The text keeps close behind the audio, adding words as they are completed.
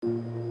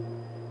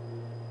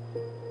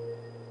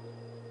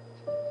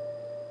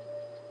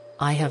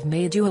I have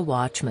made you a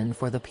watchman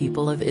for the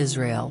people of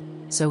Israel,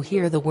 so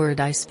hear the word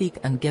I speak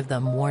and give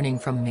them warning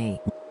from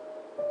me.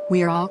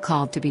 We are all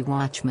called to be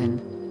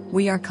watchmen.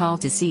 We are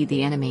called to see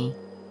the enemy.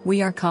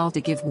 We are called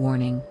to give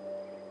warning.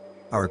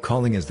 Our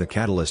calling is the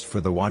catalyst for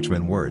the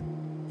Watchman Word.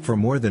 For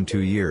more than 2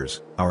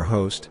 years, our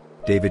host,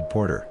 David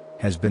Porter,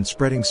 has been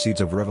spreading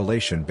seeds of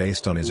revelation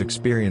based on his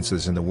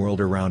experiences in the world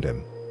around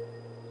him.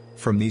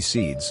 From these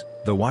seeds,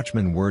 the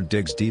Watchman Word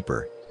digs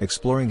deeper,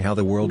 exploring how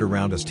the world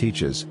around us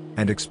teaches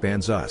and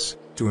expands us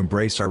to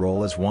embrace our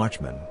role as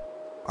watchmen.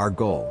 Our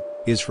goal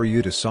is for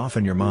you to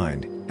soften your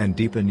mind and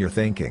deepen your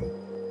thinking.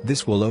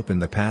 This will open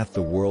the path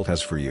the world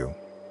has for you.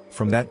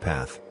 From that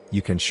path,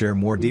 you can share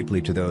more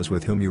deeply to those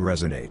with whom you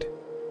resonate.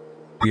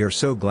 We are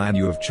so glad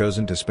you have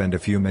chosen to spend a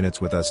few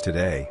minutes with us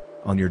today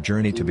on your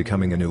journey to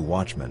becoming a new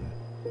watchman.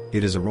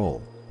 It is a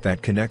role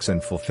that connects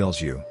and fulfills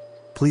you.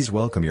 Please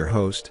welcome your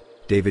host,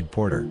 David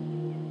Porter.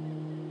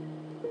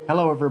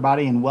 Hello,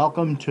 everybody, and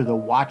welcome to the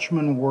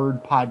Watchman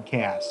Word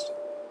Podcast.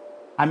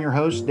 I'm your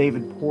host,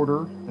 David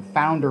Porter, the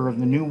founder of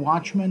The New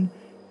Watchman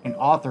and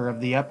author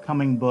of the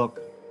upcoming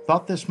book,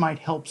 Thought This Might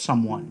Help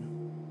Someone.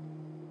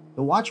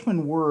 The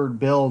Watchman Word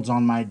builds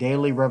on my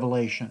daily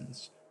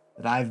revelations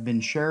that I've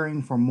been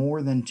sharing for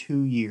more than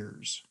 2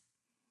 years.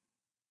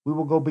 We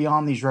will go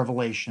beyond these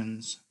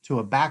revelations to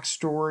a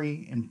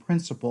backstory and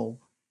principle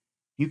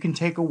you can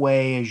take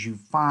away as you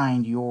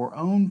find your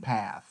own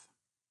path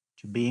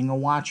to being a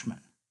watchman.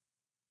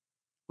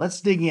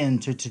 Let's dig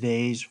into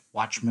today's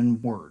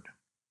Watchman Word.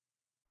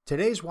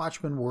 Today's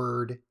Watchman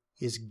Word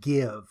is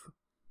give.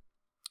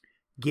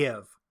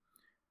 Give.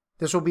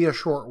 This will be a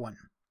short one.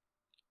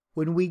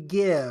 When we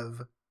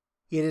give,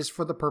 it is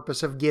for the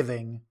purpose of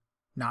giving,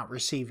 not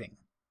receiving.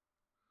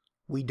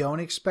 We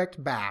don't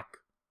expect back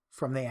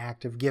from the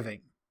act of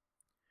giving.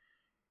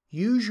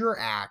 Use your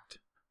act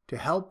to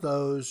help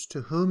those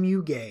to whom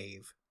you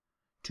gave,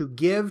 to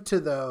give to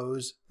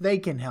those they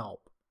can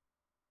help,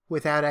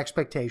 without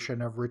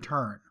expectation of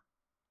return.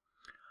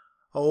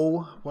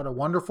 Oh, what a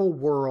wonderful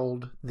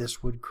world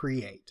this would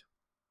create.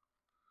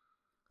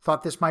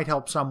 Thought this might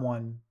help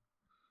someone.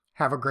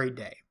 Have a great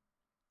day.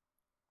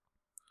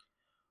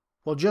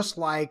 Well, just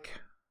like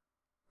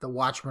the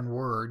Watchman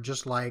Word,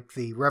 just like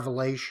the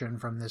revelation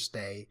from this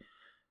day,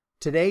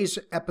 today's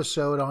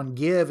episode on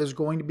give is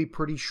going to be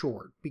pretty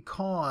short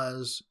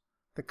because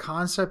the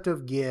concept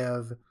of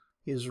give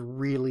is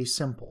really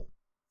simple.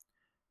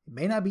 It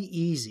may not be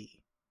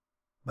easy,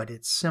 but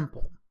it's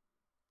simple.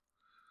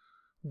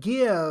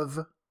 Give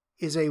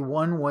is a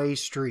one-way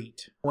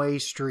street.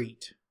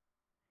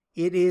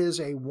 It is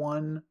a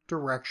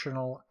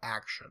one-directional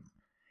action.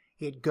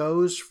 It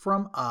goes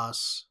from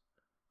us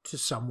to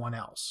someone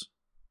else.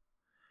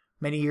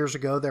 Many years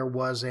ago, there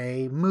was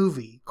a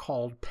movie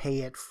called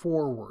Pay It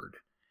Forward,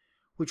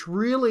 which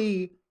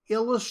really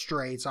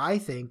illustrates, I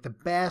think, the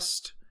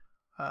best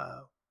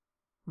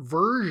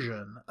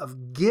version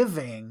of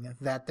giving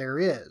that there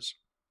is.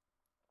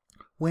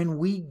 When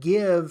we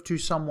give to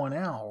someone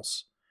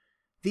else,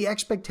 the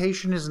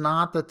expectation is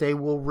not that they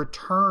will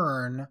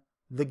return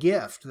the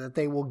gift, that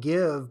they will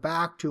give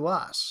back to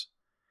us.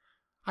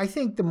 I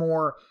think the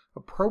more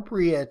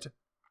appropriate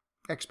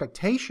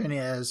expectation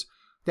is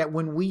that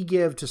when we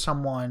give to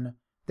someone,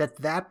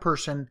 that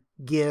person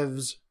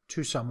gives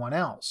to someone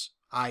else,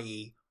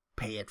 i.e.,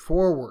 pay it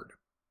forward.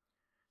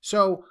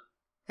 So,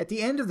 at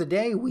the end of the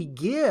day, we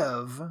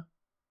give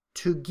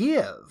to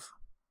give.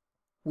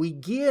 We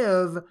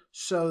give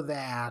so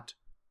that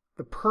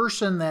the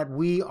person that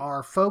we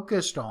are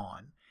focused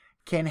on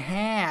can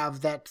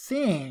have that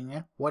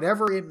thing,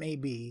 whatever it may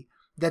be,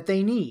 that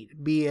they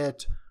need, be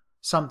it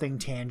something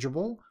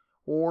tangible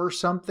or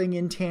something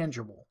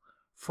intangible.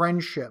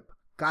 Friendship,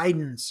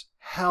 guidance,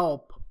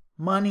 help,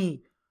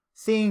 money,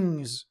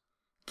 things,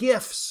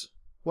 gifts,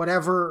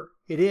 whatever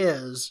it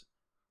is,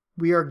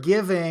 we are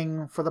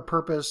giving for the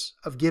purpose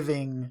of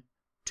giving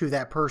to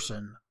that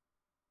person,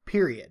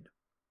 period.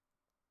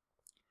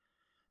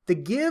 The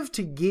give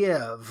to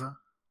give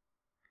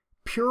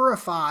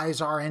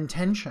purifies our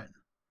intention.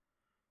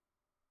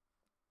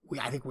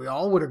 I think we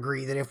all would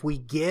agree that if we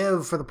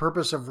give for the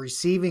purpose of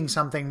receiving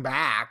something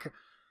back,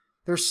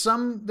 there's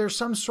some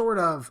sort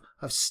of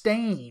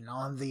stain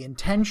on the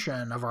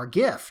intention of our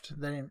gift,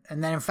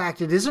 and that in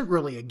fact it isn't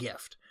really a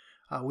gift.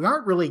 We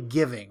aren't really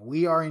giving.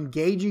 We are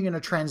engaging in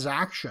a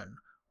transaction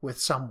with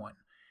someone,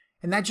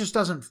 and that just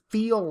doesn't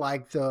feel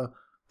like the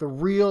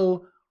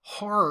real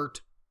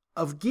heart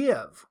of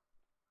give.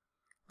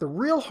 The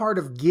real heart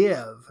of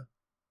give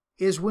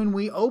is when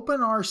we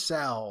open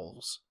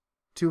ourselves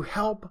to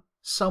help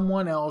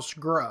someone else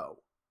grow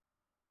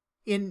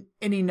in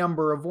any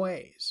number of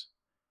ways.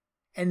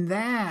 And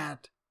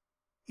that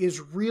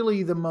is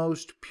really the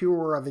most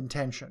pure of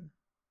intention.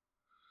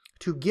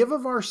 To give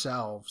of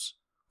ourselves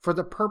for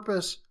the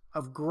purpose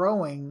of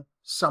growing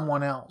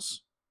someone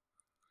else.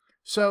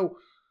 So,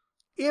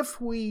 if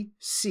we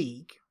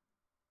seek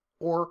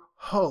or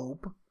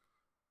hope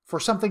for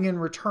something in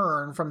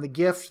return from the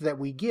gift that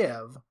we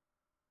give,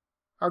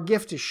 our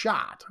gift is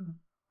shot.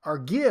 Our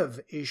give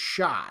is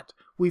shot.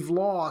 We've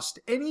lost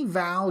any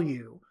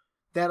value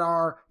that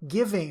our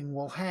giving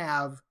will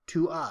have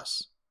to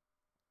us.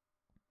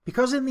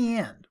 Because in the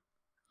end,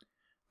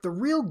 the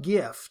real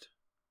gift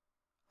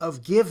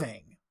of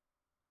giving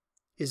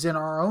is in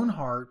our own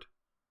heart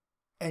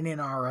and in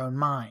our own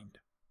mind.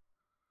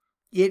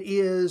 It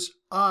is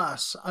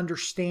us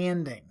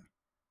understanding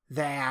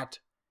that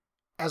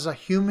as a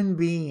human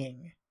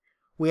being,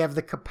 we have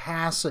the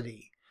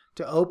capacity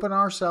to open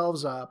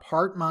ourselves up,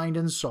 heart, mind,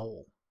 and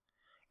soul,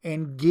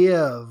 and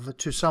give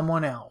to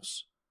someone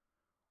else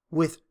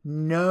with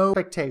no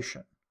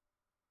expectation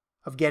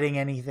of getting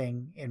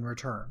anything in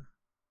return.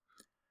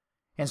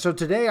 And so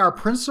today our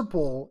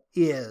principle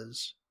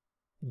is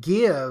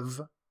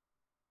give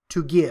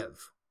to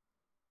give.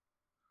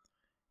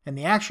 And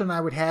the action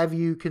I would have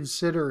you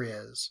consider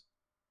is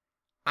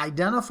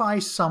identify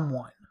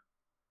someone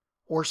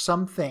or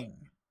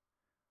something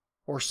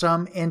or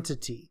some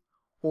entity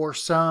or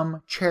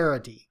some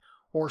charity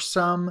or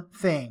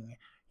something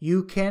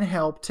you can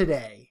help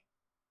today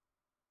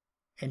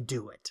and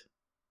do it.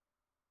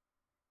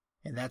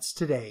 And that's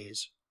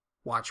today's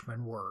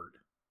Watchman Word.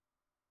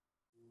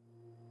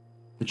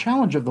 The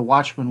challenge of the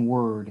Watchman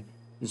Word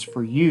is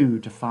for you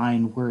to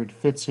find where it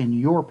fits in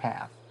your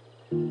path.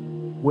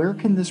 Where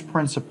can this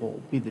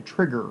principle be the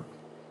trigger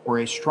for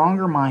a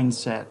stronger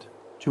mindset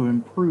to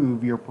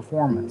improve your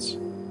performance?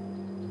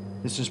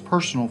 This is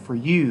personal for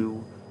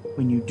you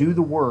when you do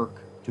the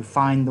work to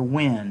find the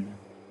win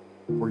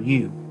for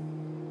you.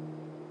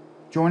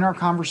 Join our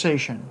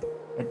conversation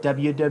at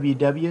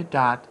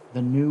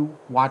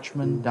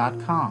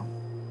www.thenewwatchman.com.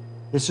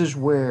 This is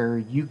where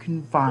you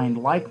can find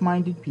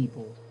like-minded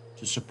people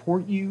to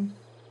support you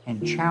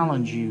and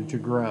challenge you to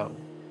grow.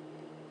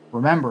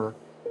 Remember,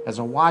 as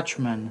a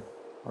watchman,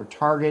 our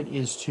target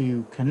is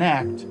to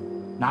connect,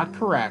 not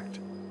correct,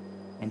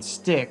 and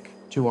stick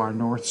to our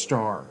North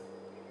Star.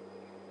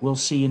 We'll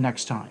see you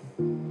next time.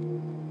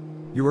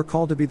 You are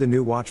called to be the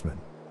new watchman.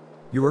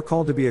 You are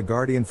called to be a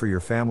guardian for your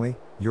family,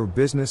 your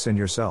business, and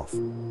yourself.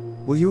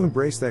 Will you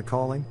embrace that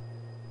calling?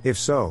 If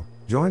so,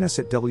 join us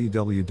at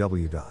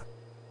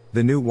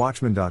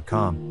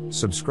www.thenewwatchman.com,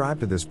 subscribe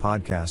to this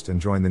podcast,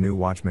 and join the New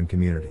Watchman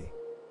community.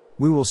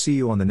 We will see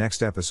you on the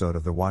next episode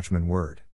of The Watchman Word.